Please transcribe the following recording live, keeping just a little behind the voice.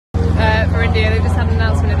India. They've just had an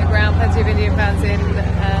announcement in the ground, plenty of Indian fans in,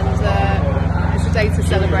 and it's a day to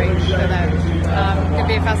celebrate for them. It's going to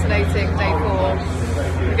be a fascinating day 4.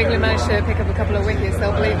 If England manage to pick up a couple of wickets,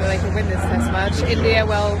 they'll believe that they can win this Test match. India,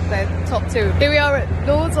 well, they're top 2. Here we are at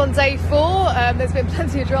Lord's on day 4. There's been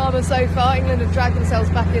plenty of drama so far. England have dragged themselves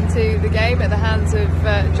back into the game at the hands of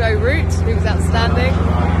Joe Root, who was outstanding.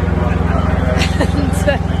 And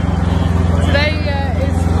today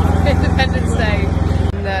is Independence Day.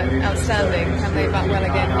 Outstanding. Can they bat well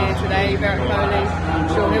again here today? Virat Kohli, I'm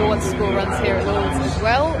sure he'll want to score runs here at Lord's as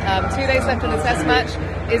well. 2 days left in the Test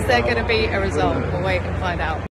match. Is there going to be a result? We'll wait and find out.